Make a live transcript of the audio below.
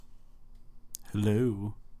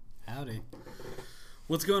Hello. Howdy.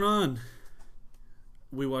 What's going on?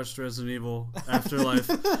 We watched Resident Evil Afterlife.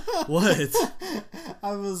 What?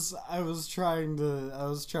 I was trying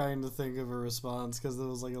to think of a response because there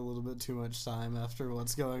was like a little bit too much time after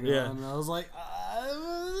what's going on. And I was like,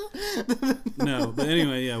 No, but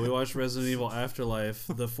anyway, yeah, we watched Resident Evil Afterlife,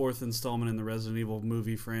 the fourth installment in the Resident Evil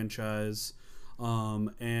movie franchise.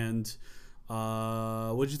 What'd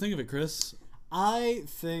you think of it, Chris? I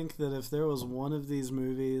think that if there was one of these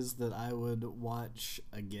movies that I would watch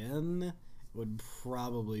again, it would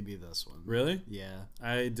probably be this one. Really? Yeah.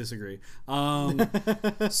 I disagree.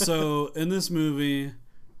 So in this movie,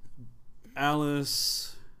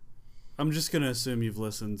 Alice, I'm just going to assume you've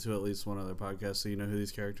listened to at least one other podcast so you know who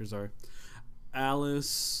these characters are.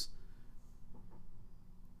 Alice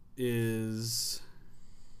is...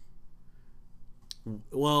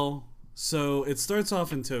 Well, so it starts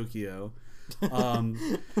off in Tokyo.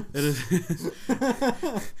 It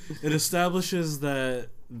establishes that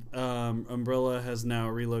Umbrella has now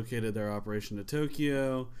relocated their operation to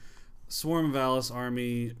Tokyo. Swarm of Alice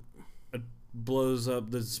army blows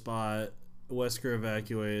up the spot. Wesker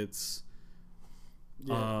evacuates.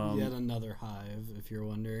 Yet another hive, if you're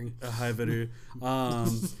wondering. A hive.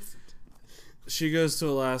 She goes to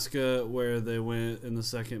Alaska, where they went in the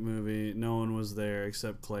second movie. No one was there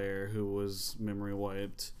except Claire, who was memory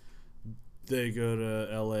wiped. They go to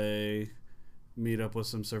LA, meet up with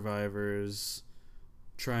some survivors,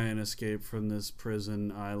 try and escape from this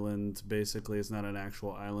prison island. Basically, it's not an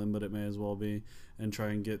actual island, but it may as well be, and try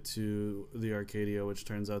and get to the Arcadia, which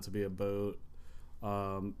turns out to be a boat.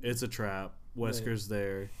 It's a trap. Wesker's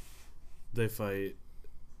there. They fight.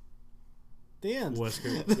 The end.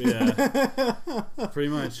 Wesker, yeah, pretty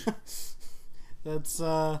much. That's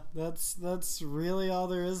really all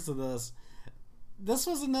there is to this. This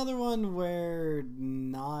was another one where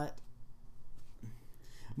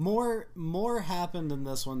more happened in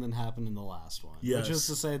this one than happened in the last one. Yes. Which is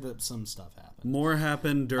to say that some stuff happened. More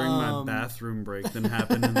happened during my bathroom break than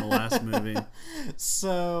happened in the last movie.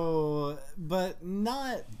 So, but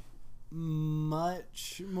not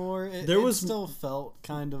much more. It still felt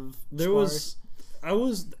kind of sparse.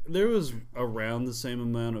 There was around the same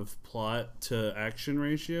amount of plot to action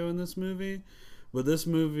ratio in this movie. But this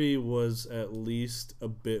movie was at least a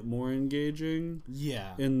bit more engaging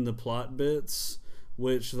in the plot bits,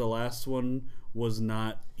 which the last one was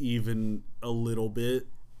not even a little bit.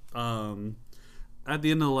 At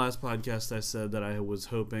the end of the last podcast, I said that I was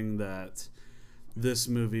hoping that this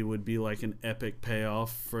movie would be like an epic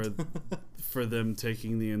payoff for them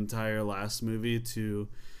taking the entire last movie to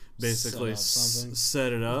basically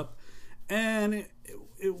set it up. And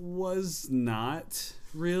it was not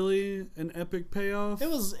really an epic payoff. It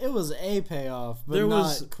was a payoff, but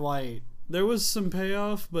not quite. There was some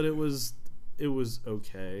payoff, but it was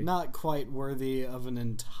okay. Not quite worthy of an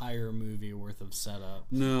entire movie worth of setup.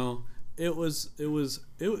 No, this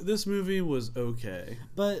movie was okay.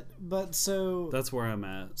 But so that's where I'm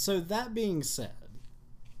at. So that being said,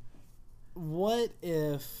 what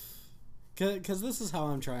if? Because this is how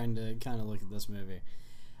I'm trying to kind of look at this movie.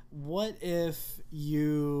 What if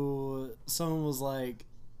someone was like,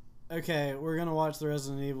 okay, we're gonna watch the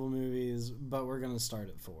Resident Evil movies, but we're gonna start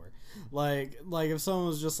at 4. Like if someone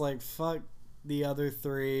was just like, fuck the other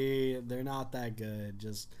 3, they're not that good.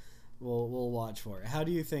 Just we'll watch 4. How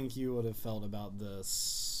do you think you would have felt about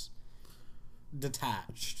this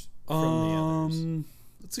detached from the others?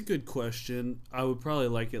 That's a good question. I would probably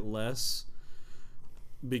like it less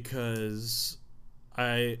because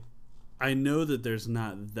I know that there's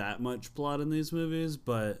not that much plot in these movies,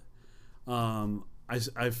 but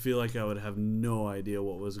I feel like I would have no idea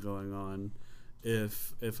what was going on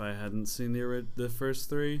if I hadn't seen the first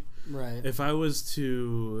 3. Right. If I was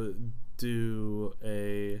to do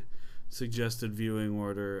a suggested viewing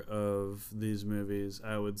order of these movies,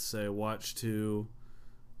 I would say watch 2,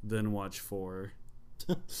 then watch 4.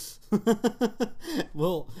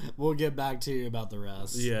 We'll get back to you about the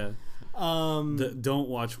rest. Yeah. Don't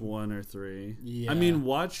watch 1 or 3. Yeah. I mean,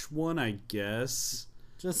 watch 1, I guess.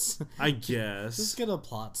 Just get a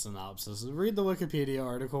plot synopsis. Read the Wikipedia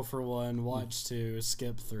article for 1. Watch 2.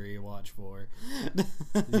 Skip 3. Watch 4.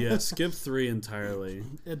 Yeah, skip 3 entirely.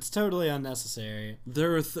 It's totally unnecessary. There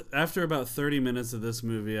were after about 30 minutes of this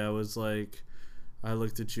movie, I was like, I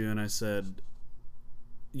looked at you and I said,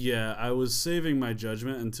 yeah, I was saving my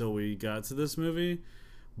judgment until we got to this movie,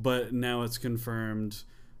 but now it's confirmed.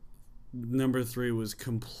 Number 3 was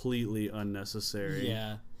completely unnecessary.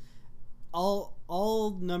 Yeah.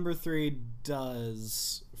 All number 3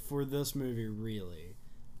 does for this movie really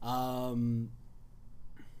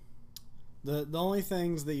The only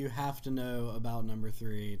things that you have to know about number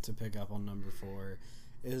 3 to pick up on number 4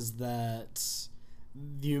 is that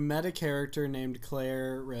you met a character named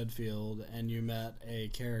Claire Redfield, and you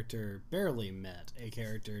barely met a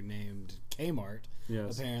character named Kmart,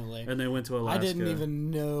 apparently. And they went to Alaska. I didn't even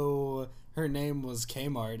know her name was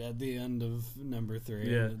Kmart at the end of number 3.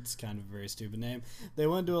 Yeah. It's kind of a very stupid name. They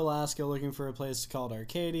went to Alaska looking for a place called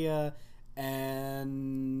Arcadia,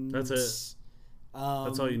 and... That's it.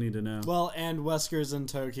 That's all you need to know. Well, and Wesker's in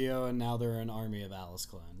Tokyo, and now they're an army of Alice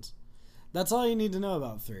clones. That's all you need to know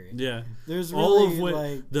about 3. Yeah, there's really all of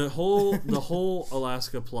what the whole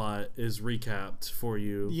Alaska plot is recapped for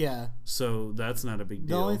you. Yeah, so that's not a big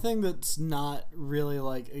deal. The only thing that's not really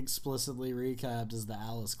like explicitly recapped is the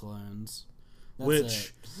Alice clones,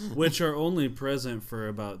 which are only present for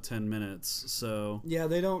about 10 minutes. So yeah,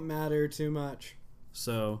 they don't matter too much.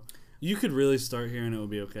 So you could really start here and it would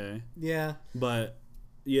be okay. Yeah, but.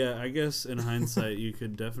 Yeah, I guess in hindsight you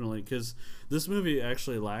could definitely, because this movie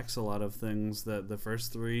actually lacks a lot of things that the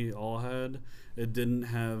first 3 all had. It didn't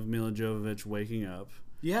have Mila Jovovich waking up.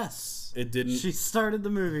 Yes. It didn't. She started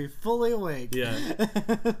the movie fully awake. Yeah.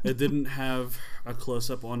 It didn't have a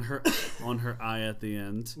close up on her eye at the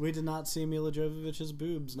end. We did not see Mila Jovovich's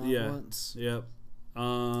boobs, not once. Yep.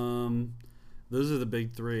 Those are the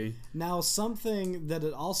big 3. Now, something that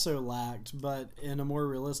it also lacked, but in a more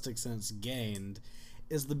realistic sense gained,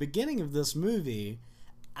 is the beginning of this movie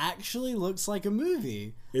actually looks like a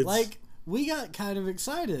movie. We got kind of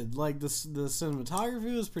excited. Like, the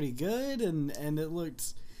cinematography was pretty good, and it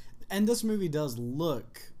looked... And this movie does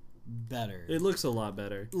look better. It looks a lot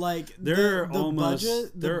better. Like, the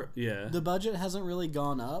budget... The budget hasn't really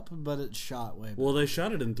gone up, but it's shot way better. Well, they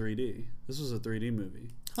shot it in 3D. This was a 3D movie.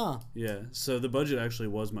 Huh. Yeah, so the budget actually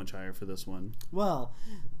was much higher for this one. Well,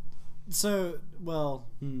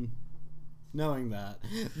 knowing that,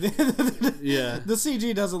 yeah, the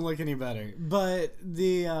CG doesn't look any better, but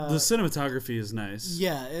the cinematography is nice.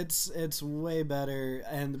 Yeah, it's way better,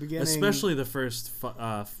 and the beginning, especially the first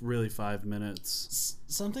really 5 minutes.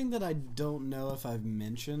 Something that I don't know if I've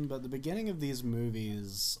mentioned, but the beginning of these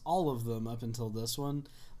movies, all of them up until this one,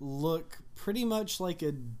 look pretty much like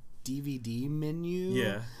a DVD menu.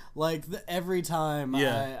 Yeah, like every time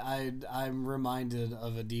I'm reminded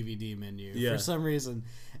of a DVD menu for some reason.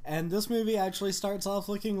 And this movie actually starts off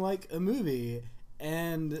looking like a movie,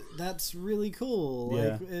 and that's really cool.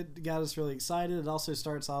 Yeah. Like, it got us really excited. It also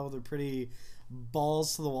starts off with a pretty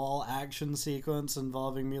balls to the wall action sequence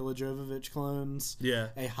involving Mila Jovovich clones. Yeah,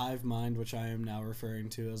 a hive mind, which I am now referring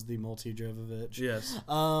to as the multi Jovovich. Yes.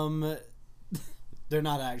 They're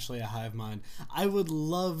not actually a hive mind. I would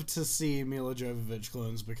love to see Mila Jovovich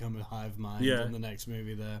clones become a hive mind in the next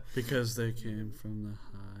movie, though. Because they came from the hive.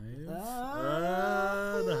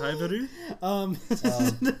 The hivery?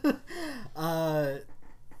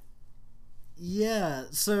 Yeah,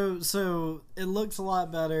 so it looks a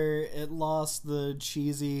lot better. It lost the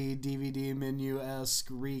cheesy DVD menu-esque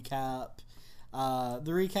recap.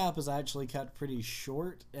 The recap is actually cut pretty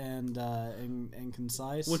short and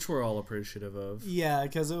concise, which we're all appreciative of. Yeah,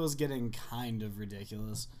 because it was getting kind of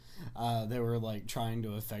ridiculous. They were like trying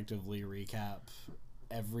to effectively recap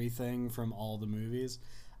everything from all the movies.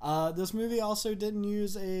 This movie also didn't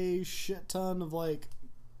use a shit ton of like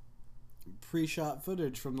pre-shot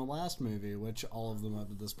footage from the last movie, which all of them up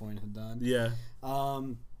to this point had done. Yeah.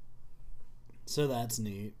 So that's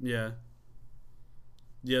neat. Yeah.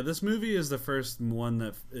 Yeah, this movie is the first one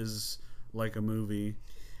that is like a movie.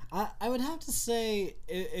 I would have to say,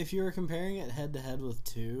 if you were comparing it head to head with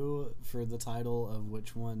 2 for the title of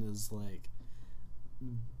which one is like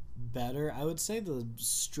better, I would say the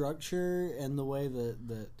structure and the way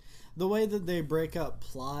that they break up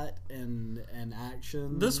plot and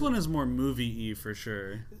action. This one is more movie-y for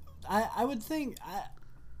sure. I would think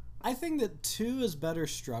I think that 2 is better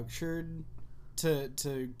structured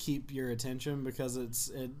to keep your attention, because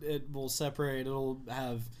it will separate. It'll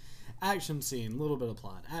have action scene, little bit of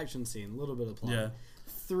plot, action scene, little bit of plot. Yeah.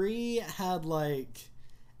 3 had like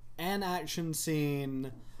an action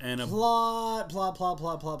scene and a plot.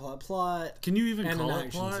 Can you even call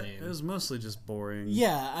it plot? Scene. It was mostly just boring.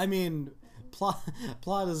 Yeah, I mean,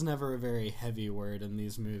 plot is never a very heavy word in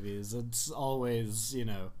these movies. It's always,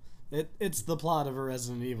 it's the plot of a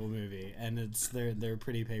Resident Evil movie, and they're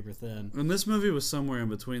pretty paper thin. And this movie was somewhere in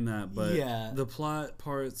between that, but the plot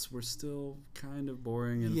parts were still kind of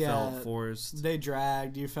boring and felt forced. They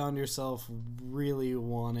dragged. You found yourself really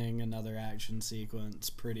wanting another action sequence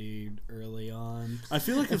pretty early on. I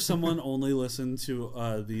feel like if someone only listened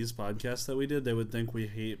to these podcasts that we did, they would think we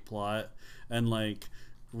hate plot and like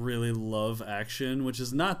really love action, which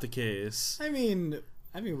is not the case. I mean,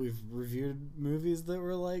 I mean, we've reviewed movies that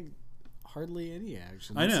were like hardly any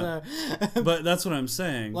action. I know, but that's what I'm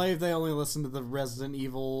saying. Like if they only listen to the Resident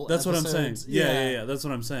Evil. That's episodes, what I'm saying. Yeah. That's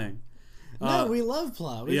what I'm saying. No, we love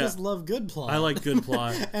plot. We just love good plot. I like good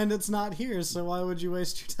plot. And it's not here, so why would you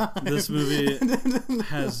waste your time? This movie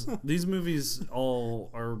has... These movies all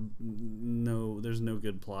are... No, there's no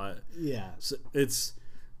good plot. Yeah. So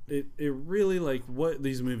it really, like, what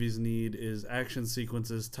these movies need is action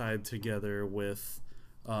sequences tied together with...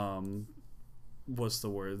 what's the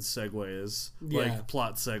word? Segues. Yeah. Like,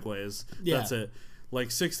 plot segues. Yeah. That's it. Like,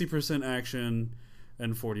 60% action...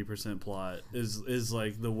 and 40% plot is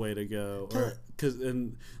like the way to go. Because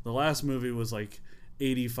in the last movie was like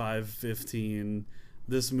 85-15.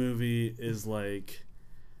 This movie is like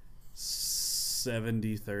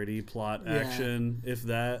 70-30 plot action, if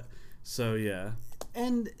that. So yeah.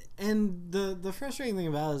 And the frustrating thing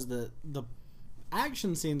about it is that the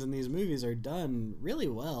action scenes in these movies are done really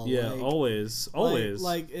well. Yeah, like, always.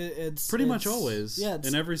 It's pretty much always. Yeah,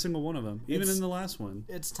 in every single one of them, even in the last one.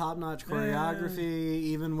 It's top notch choreography.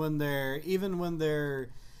 Even when they're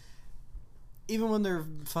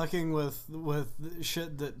fucking with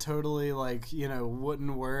shit that totally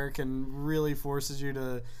wouldn't work and really forces you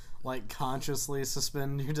to like consciously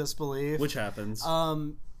suspend your disbelief, which happens.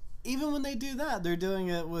 Even when they do that, they're doing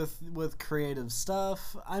it with creative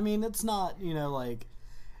stuff. I mean, it's not, like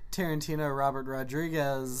Tarantino, Robert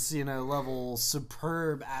Rodriguez, level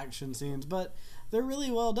superb action scenes, but they're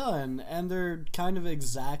really well done, and they're kind of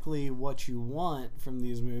exactly what you want from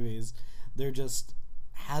these movies. There just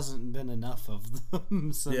hasn't been enough of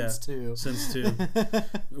them since two. Since two.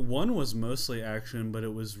 One was mostly action, but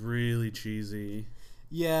it was really cheesy.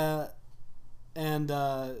 Yeah. And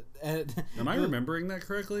am I remembering that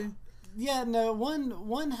correctly? Yeah, no.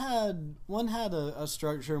 One had a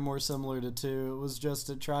structure more similar to two. It was just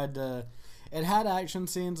it had action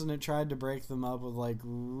scenes and it tried to break them up with like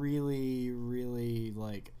really, really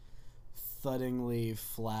like thuddingly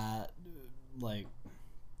flat like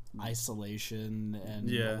isolation and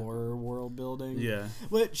horror world building. Yeah,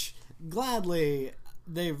 which gladly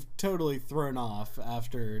they've totally thrown off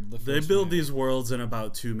after the first They build movie. These worlds in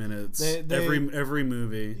about 2 minutes. Every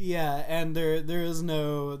movie. Yeah, and there is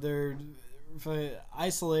no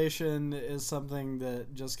isolation is something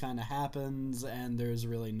that just kind of happens, and there's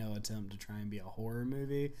really no attempt to try and be a horror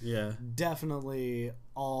movie. Yeah, definitely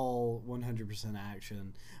all 100%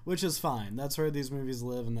 action, which is fine. That's where these movies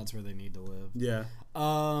live, and that's where they need to live. Yeah.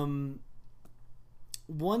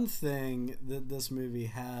 One thing that this movie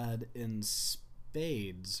had in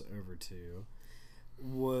spades over two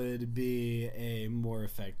would be a more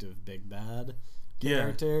effective big bad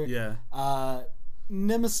character. Yeah.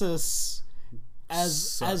 Nemesis,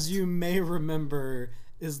 as you may remember,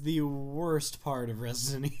 is the worst part of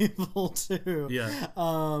Resident Evil 2. Yeah.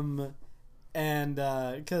 And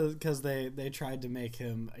because they tried to make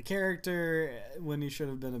him a character when he should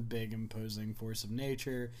have been a big imposing force of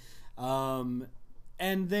nature. And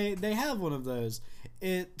they have one of those.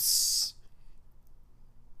 It's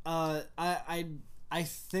I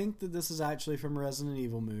think that this is actually from a Resident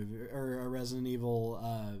Evil movie or a Resident Evil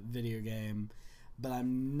video game, but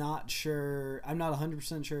I'm not sure. I'm not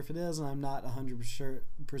 100% sure if it is, and I'm not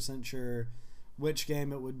 100% sure which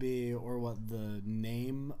game it would be or what the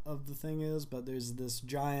name of the thing is. But there's this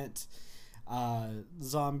giant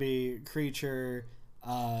zombie creature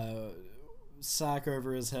sack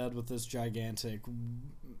over his head with this gigantic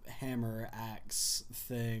hammer axe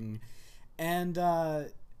thing, and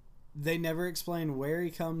they never explain where he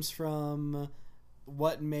comes from,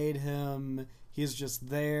 what made him. He's just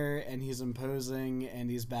there, and he's imposing, and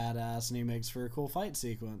he's badass, and he makes for a cool fight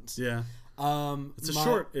sequence. Yeah. It's a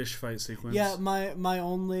short-ish fight sequence. Yeah, my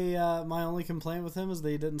only complaint with him is that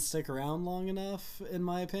he didn't stick around long enough, in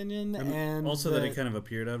my opinion, and also that he kind of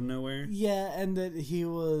appeared out of nowhere. Yeah, and that he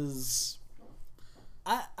was.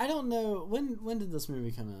 I don't know when did this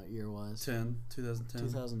movie come out? Year was 2010.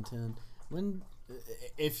 2010. When,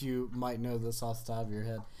 if you might know this off the top of your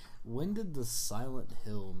head, when did the Silent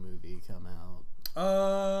Hill movie come out?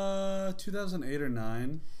 2008 or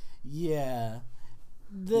 9. Yeah.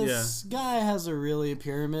 This guy has a really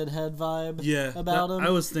Pyramid Head vibe about him. I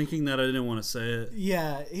was thinking that. I didn't want to say it.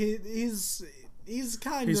 Yeah, he's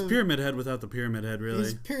kind of... He's Pyramid Head without the Pyramid Head, really.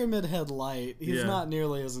 He's Pyramid Head light. He's not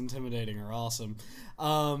nearly as intimidating or awesome.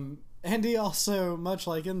 And he also, much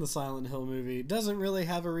like in the Silent Hill movie, doesn't really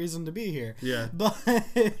have a reason to be here. Yeah. But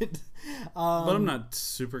I'm not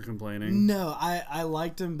super complaining. No, I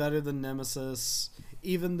liked him better than Nemesis.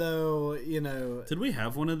 even though, Did we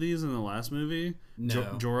have one of these in the last movie? No.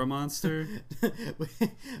 Jorah Monster?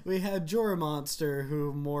 we had Jorah Monster,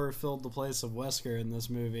 who more filled the place of Wesker in this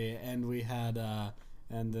movie, and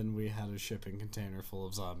then we had a shipping container full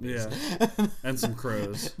of zombies. Yeah. And some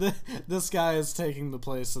crows. This guy is taking the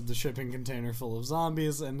place of the shipping container full of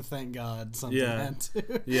zombies, and thank God something had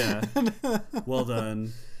to. Yeah. Well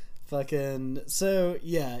done. So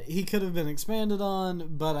yeah, he could have been expanded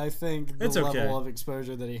on, but I think the level of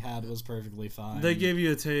exposure that he had was perfectly fine. They gave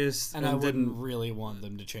you a taste, and I wouldn't really want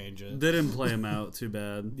them to change it. They didn't play him out too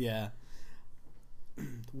bad. Yeah.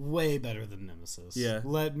 Way better than Nemesis. Yeah.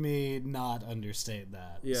 Let me not understate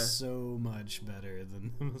that. Yeah. So much better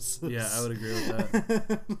than Nemesis. Yeah, I would agree with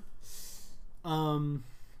that.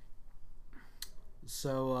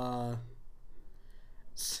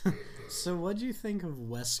 So what do you think of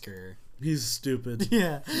Wesker? He's stupid.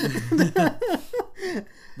 Yeah.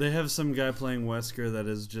 They have some guy playing Wesker that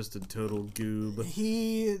is just a total goob.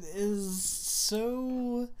 He is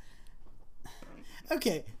so...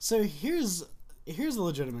 Okay, so here's a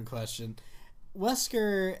legitimate question.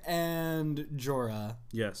 Wesker and Jorah.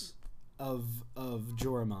 Yes. Of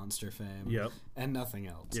Jorah Monster fame. Yep. And nothing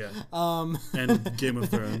else. Yeah. And Game of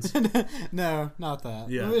Thrones. No, not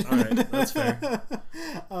that. Yeah, alright, that's fair.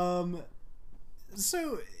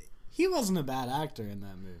 So, he wasn't a bad actor in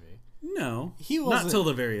that movie. No. He wasn't. Not till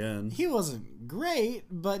the very end. He wasn't great,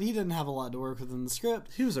 but he didn't have a lot to work with in the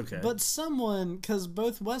script. He was okay. But because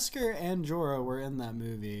both Wesker and Jorah were in that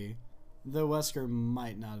movie... Though Wesker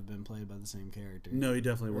might not have been played by the same character. No, he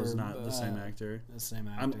definitely was not the same actor. The same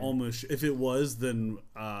actor. I'm almost... If it was, then...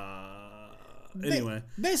 Anyway.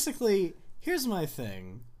 Basically, here's my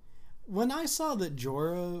thing. When I saw that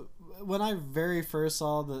Jorah... When I very first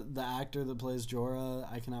saw the actor that plays Jorah,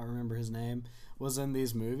 I cannot remember his name, was in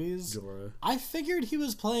these movies. Jorah. I figured he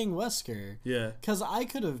was playing Wesker. Yeah. Because I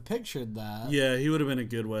could have pictured that. Yeah, he would have been a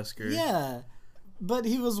good Wesker. Yeah. But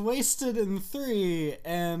he was wasted in 3,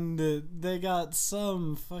 and they got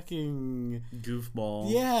some fucking...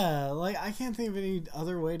 goofball. Yeah, like, I can't think of any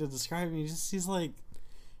other way to describe him. He's just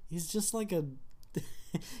like a...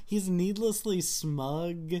 he's needlessly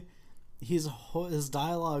smug. His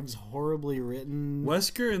dialogue's horribly written.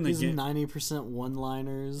 Wesker in the game... He's 90%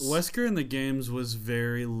 one-liners. Wesker in the games was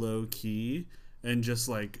very low-key and just,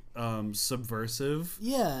 like, subversive.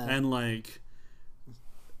 Yeah. And, like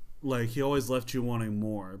he always left you wanting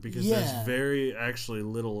more because there's very actually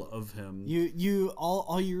little of him.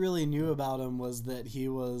 All you really knew about him was that he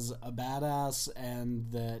was a badass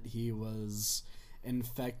and that he was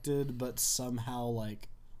infected but somehow like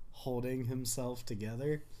holding himself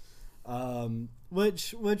together,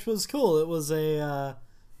 which was cool. It was a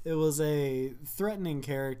threatening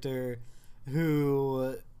character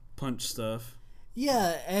who punched stuff.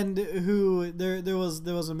 Yeah, and who there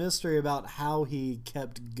was a mystery about how he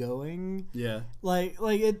kept going. Yeah. Like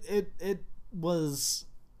it was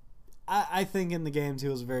I think in the games he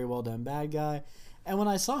was a very well done bad guy. And when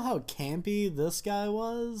I saw how campy this guy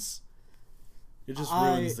was, it just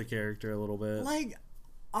ruins the character a little bit. Like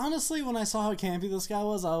honestly, when I saw how campy this guy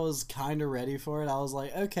was, I was kind of ready for it. I was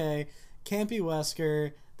like, okay, campy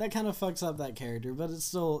Wesker, that kind of fucks up that character, but it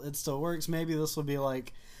still works. Maybe this will be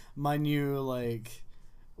like my new, like,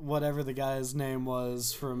 whatever the guy's name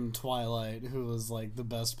was from Twilight, who was, like, the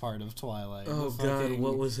best part of Twilight. Oh, God,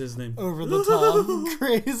 what was his name? Over the top,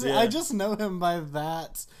 crazy. Yeah. I just know him by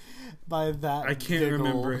that I can't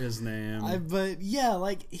remember his name. But, yeah,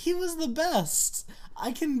 like, he was the best.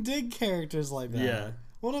 I can dig characters like that. Yeah.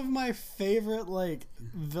 One of my favorite, like,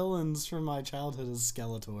 villains from my childhood is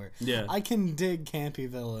Skeletor. Yeah. I can dig campy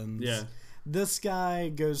villains. Yeah. This guy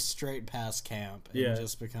goes straight past camp and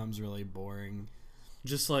just becomes really boring.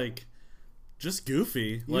 Just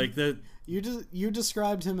goofy. Like that. You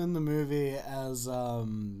described him in the movie as what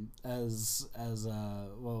was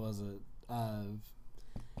it?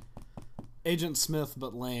 Agent Smith,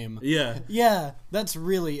 but lame. Yeah. Yeah, that's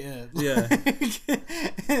really it. Yeah.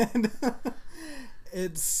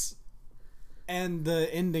 And the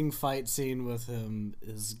ending fight scene with him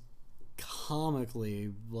is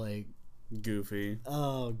comically like goofy.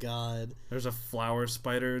 Oh God. There's a flower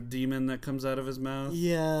spider demon that comes out of his mouth.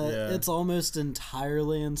 Yeah. It's almost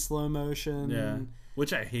entirely in slow motion. Yeah.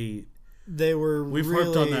 Which I hate. We've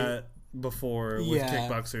harped on that before with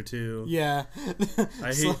Kickboxer 2. Yeah.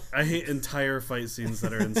 I hate entire fight scenes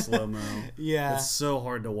that are in slow-mo. Yeah. It's so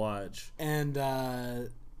hard to watch. And now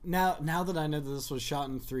that I know that this was shot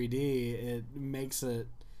in 3D, it makes it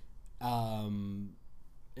a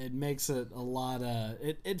lot of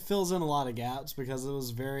it fills in a lot of gaps, because it was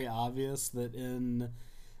very obvious that in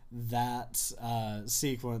that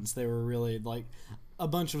sequence they were really like a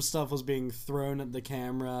bunch of stuff was being thrown at the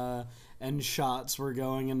camera and shots were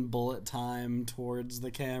going in bullet time towards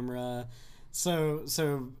the camera. So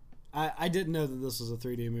I didn't know that this was a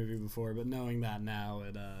 3D movie before, but knowing that now,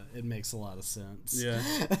 it makes a lot of sense. Yeah.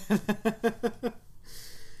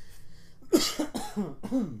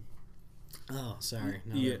 Oh, sorry.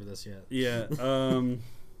 Not over this yet. Yeah.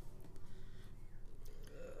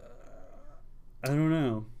 I don't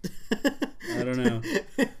know.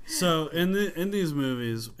 So in these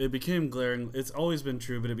movies, it became glaring. It's always been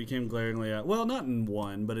true, but it became glaringly well, not in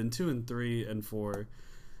 1, but in 2 and 3 and 4.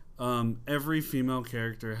 Every female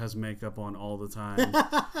character has makeup on all the time,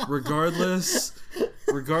 regardless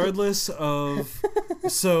of.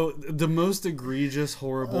 So the most egregious,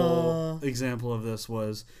 horrible example of this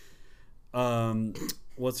was,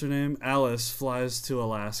 what's her name? Alice flies to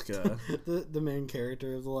Alaska. the main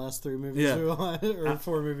character of the last 3 movies we watched, or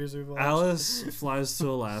 4 movies we've watched. Alice flies to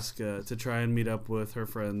Alaska to try and meet up with her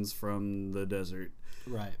friends from the desert.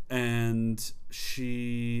 Right. And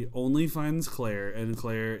she only finds Claire, and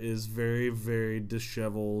Claire is very, very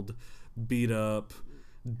disheveled, beat up,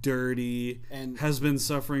 dirty, and has been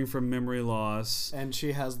suffering from memory loss. And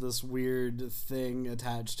she has this weird thing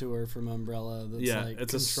attached to her from Umbrella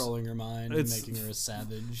that's controlling her mind and making her a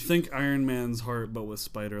savage. Think Iron Man's heart, but with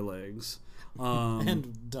spider legs.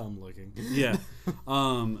 And dumb looking. Yeah.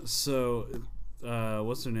 So,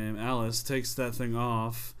 what's her name? Alice takes that thing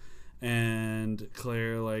off, and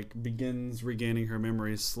Claire begins regaining her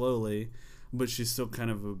memories slowly, but she's still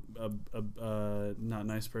kind of a not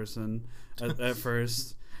nice person at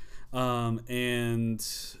first, and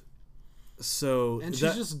so she's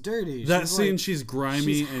just dirty. That scene, she's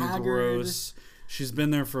grimy and haggard. Gross. She's been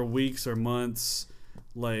there for weeks or months,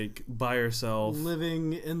 by herself,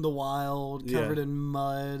 living in the wild, covered in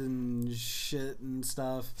mud and shit and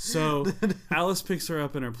stuff. So Alice picks her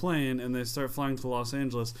up in her plane, and they start flying to Los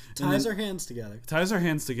Angeles. Ties her hands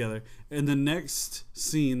together. And the next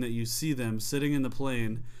scene that you see them sitting in the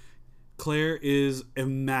plane, Claire is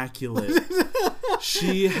immaculate.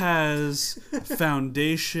 She has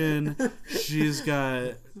foundation. She's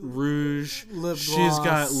got rouge. She's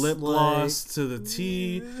got lip gloss to the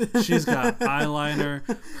T. She's got eyeliner.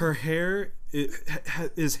 Her hair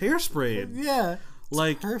is hairsprayed. Yeah.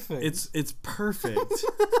 Perfect. It's perfect.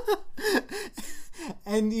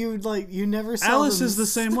 And you never saw Alice is the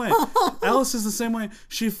same way. Alice is the same way.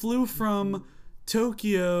 She flew from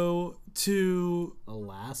Tokyo to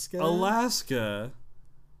Alaska.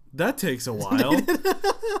 That takes a while.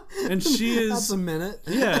 And she is... That's a minute.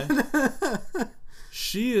 Yeah.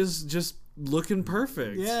 She is just looking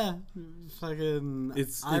perfect. Yeah. Fucking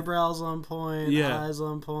eyebrows on point, eyes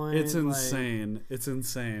on point. It's insane. It's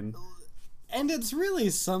insane. And it's really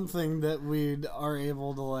something that we are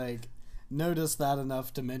able to, notice that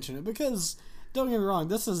enough to mention it. Because, don't get me wrong,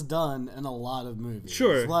 this is done in a lot of movies.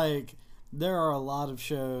 Sure. There are a lot of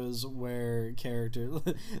shows where characters...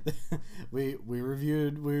 we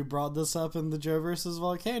brought this up in the Joe versus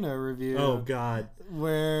Volcano review. Oh, God.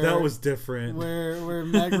 Where that was different. Where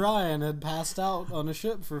Meg Ryan had passed out on a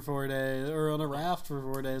ship for 4 days, or on a raft for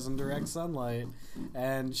 4 days in direct sunlight,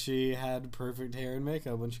 and she had perfect hair and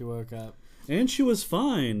makeup when she woke up. And she was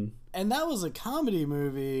fine. And that was a comedy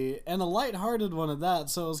movie, and a lighthearted one at that,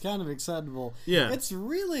 so it was kind of acceptable. Yeah. It's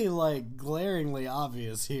really, glaringly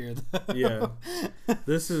obvious here, though. Yeah.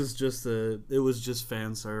 This is just it was just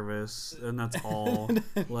fan service, and that's all.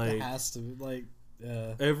 It has to be,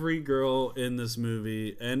 every girl in this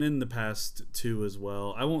movie, and in the past 2 as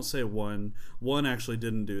well. I won't say 1. 1 actually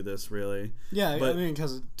didn't do this, really. Yeah, but,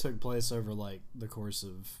 because it took place over, the course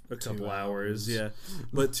of a couple hours. Yeah.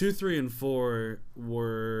 But 2, 3, and 4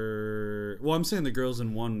 were... Well, I'm saying the girls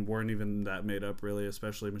in 1 weren't even that made up, really,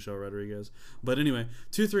 especially Michelle Rodriguez. But anyway,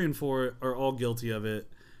 2, 3, and 4 are all guilty of it.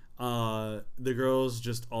 The girls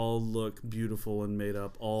just all look beautiful and made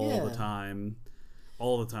up all the time.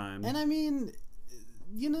 All the time. And I mean...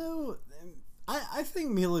 I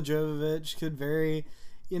think Mila Jovovich could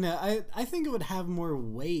I think it would have more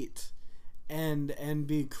weight and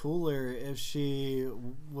be cooler if she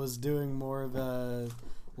was doing more of a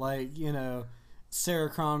Sarah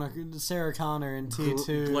Connor in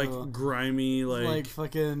T2, grimy,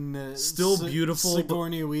 fucking still beautiful,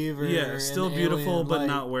 Sigourney Weaver, still beautiful, Alien, but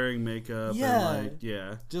not wearing makeup,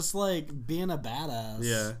 just being a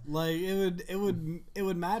badass, it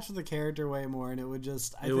would match the character way more, and it would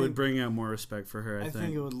just it would bring out more respect for her. I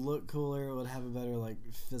think it would look cooler. It would have a better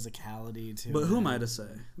physicality to it. But who am I to say?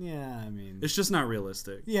 Yeah, I mean, it's just not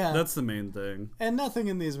realistic. Yeah, that's the main thing. And nothing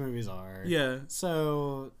in these movies are. Yeah.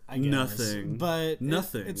 So I guess. Nothing. But but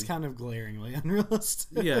nothing. It's kind of glaringly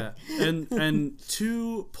unrealistic. Yeah, and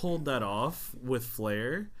 2 pulled that off with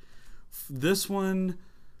flair. This one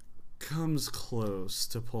comes close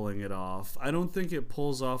to pulling it off. I don't think it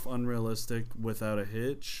pulls off unrealistic without a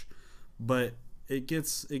hitch, but it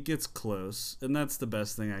gets close, and that's the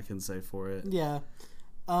best thing I can say for it. Yeah.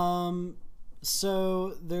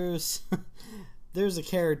 So there's a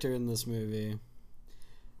character in this movie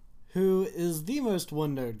who is the most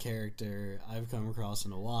one-note character I've come across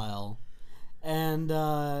in a while, and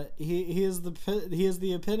he is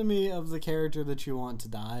the epitome of the character that you want to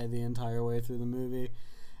die the entire way through the movie.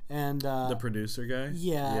 And the producer guy.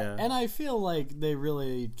 Yeah, and I feel like they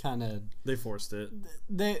really kind of forced it.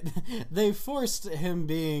 They forced him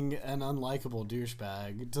being an unlikable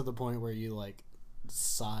douchebag to the point where you like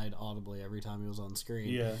sighed audibly every time he was on screen.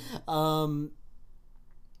 Yeah.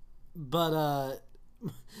 But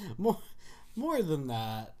more than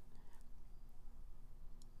that,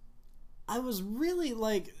 I was really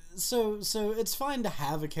like so it's fine to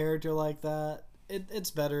have a character like that.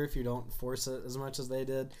 It's better if you don't force it as much as they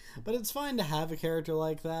did, but it's fine to have a character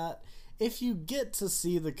like that if you get to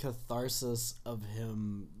see the catharsis of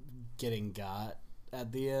him getting got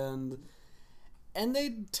at the end. And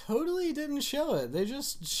they totally didn't show it. They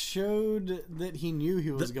just showed that he knew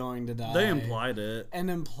he was going to die. They implied it.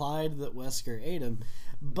 And implied that Wesker ate him.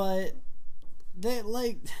 But they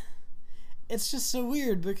it's just so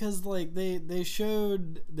weird because they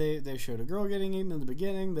showed a girl getting eaten in the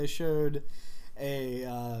beginning. They showed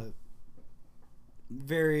a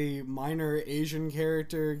very minor Asian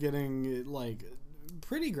character getting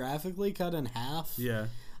pretty graphically cut in half. Yeah.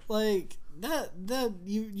 That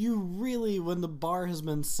you really, when the bar has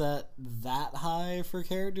been set that high for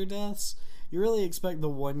character deaths, you really expect the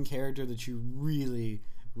one character that you really,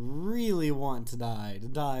 really want to die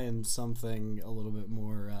in something a little bit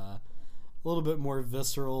more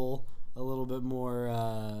visceral, a little bit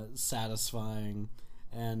more satisfying,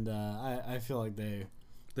 and I feel like they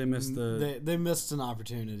missed they missed an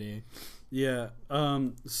opportunity. Yeah.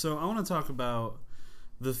 So I want to talk about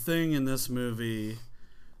the thing in this movie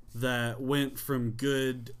that went from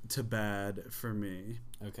good to bad for me.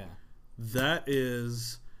 Okay. That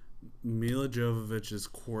is Mila Jovovich's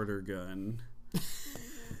quarter gun.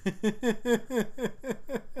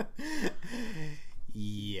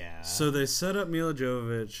 Yeah. So they set up Mila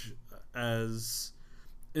Jovovich as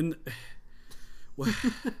in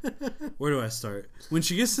where do I start? When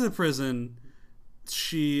she gets to the prison,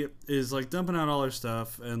 she is dumping out all her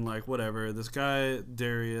stuff and whatever. This guy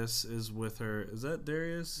Darius is with her. Is that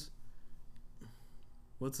Darius?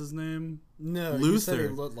 What's his name? No, Luther. You said he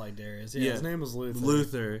looked like Darius. Yeah, his name was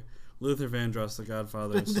Luther. Luther Vandross, the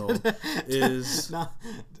Godfather of Soul, is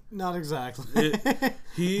not exactly.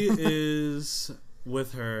 He is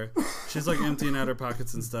with her. She's emptying out her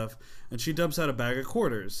pockets and stuff, and she dumps out a bag of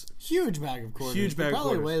quarters. Huge bag of quarters. Huge bag of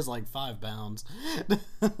quarters. Probably weighs 5 pounds.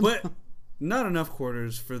 But not enough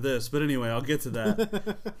quarters for this. But anyway, I'll get to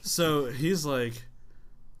that. So he's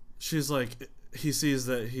she's he sees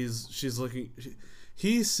that she's looking.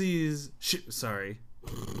 He sees. Sorry,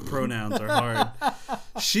 pronouns are hard.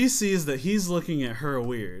 She sees that he's looking at her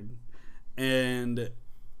weird, and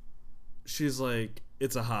she's like,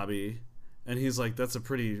 "It's a hobby," and he's like, "That's a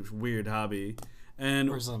pretty weird hobby." And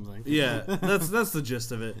or something. Yeah, that's the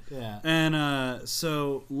gist of it. Yeah. And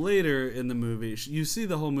so later in the movie, you see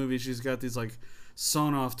the whole movie. She's got these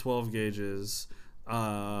sawn off 12 gauges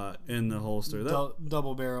in the holster.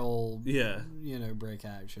 Double barrel. Yeah. Break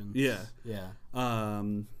action. Yeah. Yeah.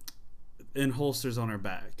 In holsters on her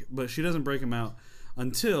back, but she doesn't break them out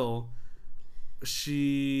until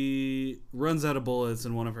she runs out of bullets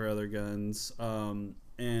in one of her other guns. And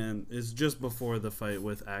it's just before the fight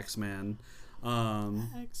with Axeman.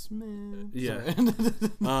 Axeman. Yeah.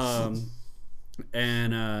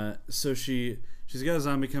 So she's got a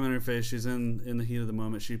zombie coming in her face. She's in the heat of the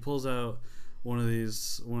moment. She pulls out one of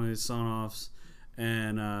these sawn-offs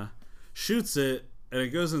and shoots it, and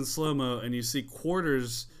it goes in slow-mo, and you see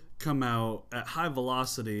quarters come out at high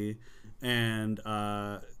velocity and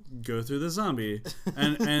go through the zombie.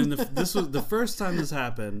 And this was the first time this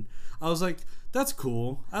happened. I was like, that's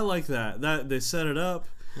cool. I like that. That they set it up.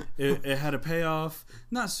 It had a payoff.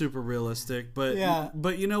 Not super realistic, but yeah.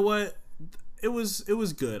 But you know what? It was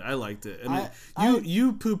good. I liked it. And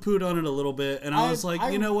you poo-pooed on it a little bit, and I was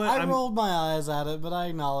like, you know what? I rolled my eyes at it, but I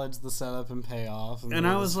acknowledged the setup and payoff. And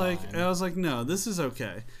I was like, no, this is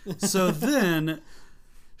okay. So then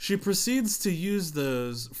she proceeds to use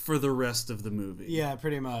those for the rest of the movie. Yeah,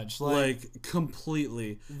 pretty much.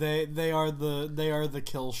 Completely. They are the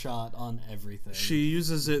kill shot on everything. She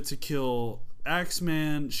uses it to kill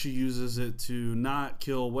Axeman, she uses it to not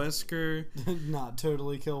kill Wesker. Not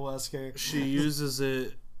totally kill Wesker. She uses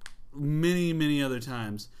it many, many other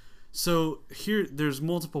times. So here, there's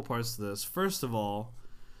multiple parts to this. First of all,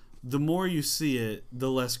 the more you see it, the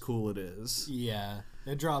less cool it is. Yeah,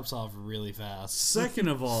 it drops off really fast. Second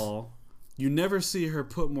of all, you never see her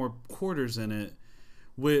put more quarters in it,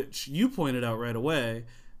 which you pointed out right away.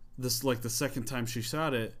 This, like, the second time she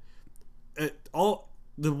shot it,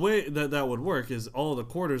 the way that would work is all the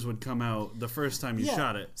quarters would come out the first time you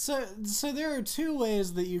shot it. So there are two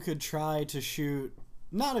ways that you could try to shoot,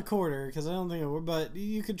 not a quarter, because I don't think it would, but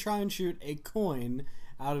you could try and shoot a coin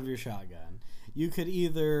out of your shotgun. You could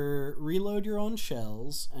either reload your own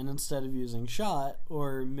shells, and instead of using shot,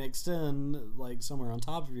 or mixed in, like, somewhere on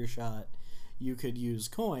top of your shot, you could use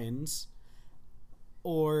coins,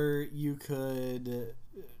 or you could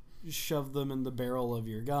shove them in the barrel of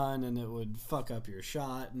your gun and it would fuck up your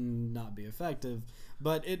shot and not be effective,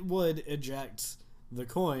 but it would eject the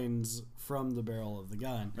coins from the barrel of the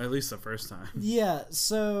gun. At least the first time. Yeah,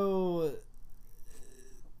 so,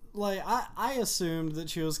 like, I assumed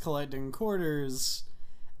that she was collecting quarters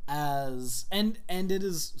as, and it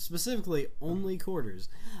is specifically only quarters.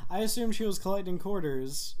 I assumed she was collecting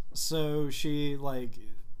quarters, so she, like,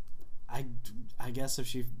 I guess if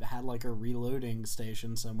she had, like, a reloading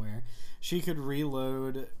station somewhere, she could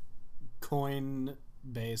reload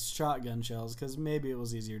coin-based shotgun shells, because maybe it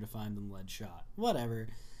was easier to find than lead shot. Whatever.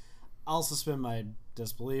 I'll suspend my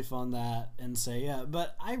disbelief on that and say, yeah,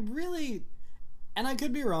 but I really, and I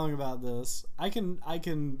could be wrong about this. I can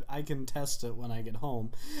test it when I get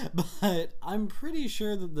home, but I'm pretty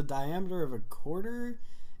sure that the diameter of a quarter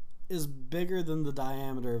is bigger than the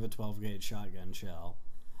diameter of a 12-gauge shotgun shell.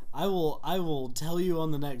 I will tell you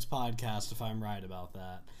on the next podcast if I'm right about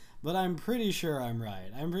that. But I'm pretty sure I'm right.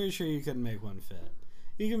 I'm pretty sure you couldn't make one fit.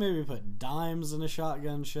 You can maybe put dimes in a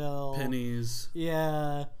shotgun shell. Pennies.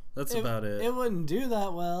 Yeah. That's about it. It wouldn't do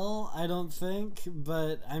that well, I don't think.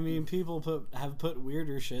 But, I mean, people have put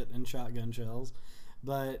weirder shit in shotgun shells.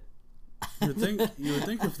 But you would think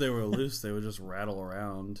if they were loose, they would just rattle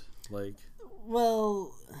around. Like,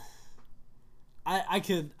 well, I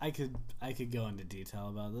could go into detail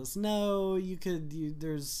about this. No,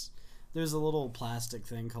 there's a little plastic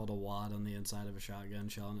thing called a wad on the inside of a shotgun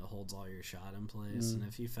shell, and it holds all your shot in place. And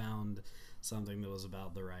if you found something that was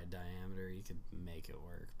about the right diameter, you could make it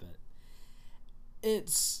work. But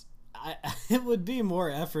it would be more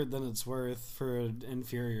effort than it's worth for an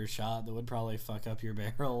inferior shot that would probably fuck up your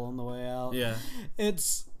barrel on the way out. Yeah.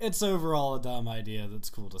 It's overall a dumb idea that's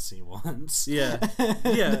cool to see once. Yeah.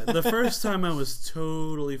 Yeah, the first time I was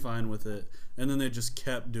totally fine with it, and then they just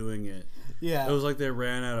kept doing it. Yeah. It was like they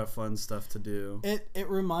ran out of fun stuff to do. It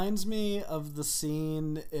reminds me of the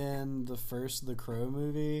scene in the first The Crow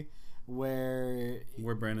movie where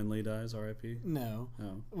Brandon Lee dies, R.I.P. No.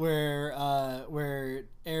 Oh. Where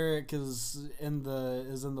Eric is in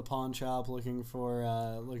the pawn shop looking for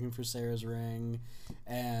Sarah's ring,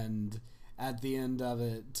 and at the end of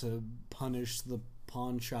it, to punish the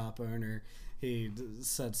pawn shop owner, he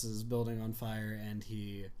sets his building on fire, and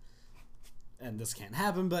this can't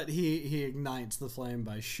happen, but he ignites the flame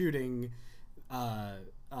by shooting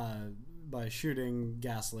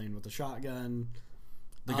gasoline with a shotgun.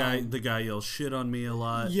 The guy yells shit on me a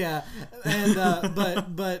lot. Yeah, and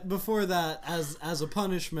but before that, as a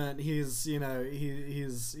punishment, he's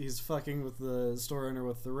fucking with the store owner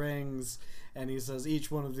with the rings, and he says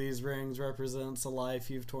each one of these rings represents a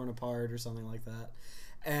life you've torn apart or something like that.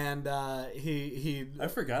 And I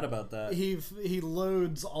forgot about that. He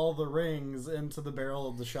loads all the rings into the barrel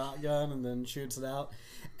of the shotgun and then shoots it out.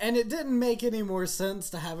 And it didn't make any more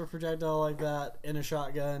sense to have a projectile like that in a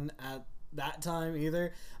shotgun at that time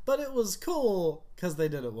either, but it was cool because they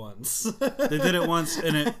did it once. They did it once,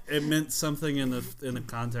 and it meant something in the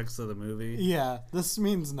context of the movie. Yeah, this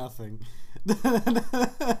means nothing.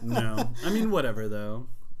 No, I mean, whatever though.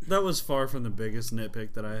 That was far from the biggest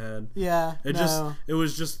nitpick that I had. Yeah, it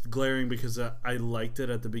was just glaring because I liked it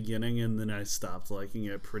at the beginning, and then I stopped liking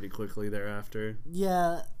it pretty quickly thereafter.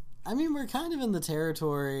 Yeah, I mean, we're kind of in the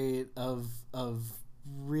territory of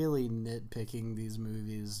really nitpicking these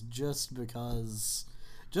movies just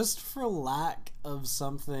for lack of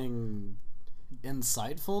something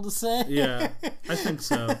insightful to say. Yeah, I think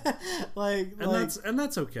so. And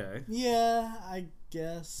that's okay. Yeah, I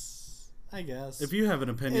guess. I guess. If you have an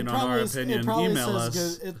opinion on our opinion, email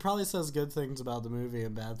us. It probably says good things about the movie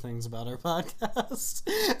and bad things about our podcast.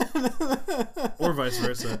 Or vice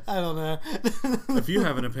versa. I don't know. If you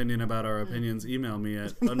have an opinion about our opinions, email me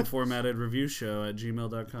at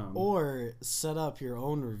unformattedreviewshow@gmail.com. Or set up your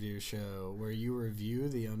own review show where you review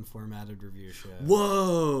the Unformatted Review Show.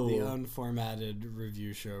 Whoa! The Unformatted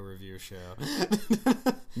Review Show.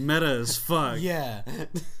 Meta as fuck. Yeah.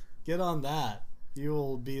 Get on that. You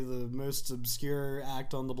will be the most obscure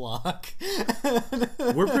act on the block.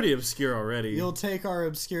 We're pretty obscure already. You'll take our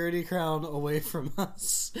obscurity crown away from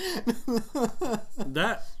us.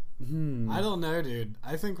 That... I don't know, dude.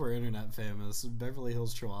 I think we're internet famous. Beverly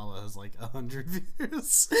Hills Chihuahua has like 100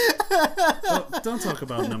 views. Don't talk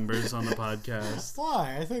about numbers on the podcast.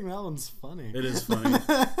 Why? I think that one's funny. It is funny.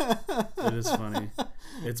 It is funny.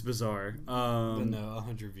 It's bizarre. But no,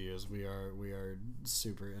 100 views. We are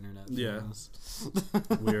super internet famous. Yeah.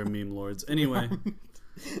 We are meme lords. Anyway.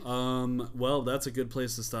 Well, that's a good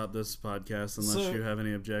place to stop this podcast unless you have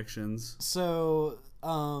any objections. So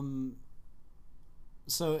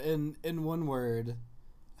in one word,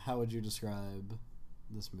 how would you describe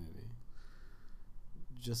this movie?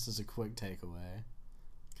 Just as a quick takeaway.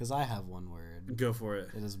 Because I have one word. Go for it.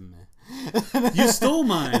 It is meh. You stole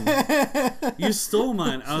mine. You stole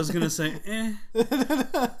mine. I was going to say,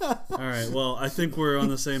 Alright, well, I think we're on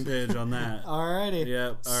the same page on that. Alrighty.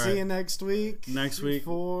 Yep. All right. See you next week. Next week,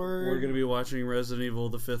 we're going to be watching Resident Evil,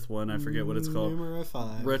 the 5th one. I forget what it's called. Numero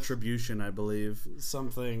 5. Retribution, I believe.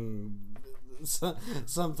 Something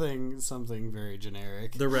very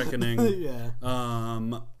generic. The Reckoning. Yeah.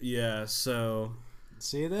 Yeah, so...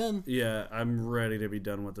 See you then. Yeah, I'm ready to be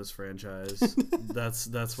done with this franchise.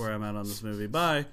 That's where I'm at on this movie. Bye.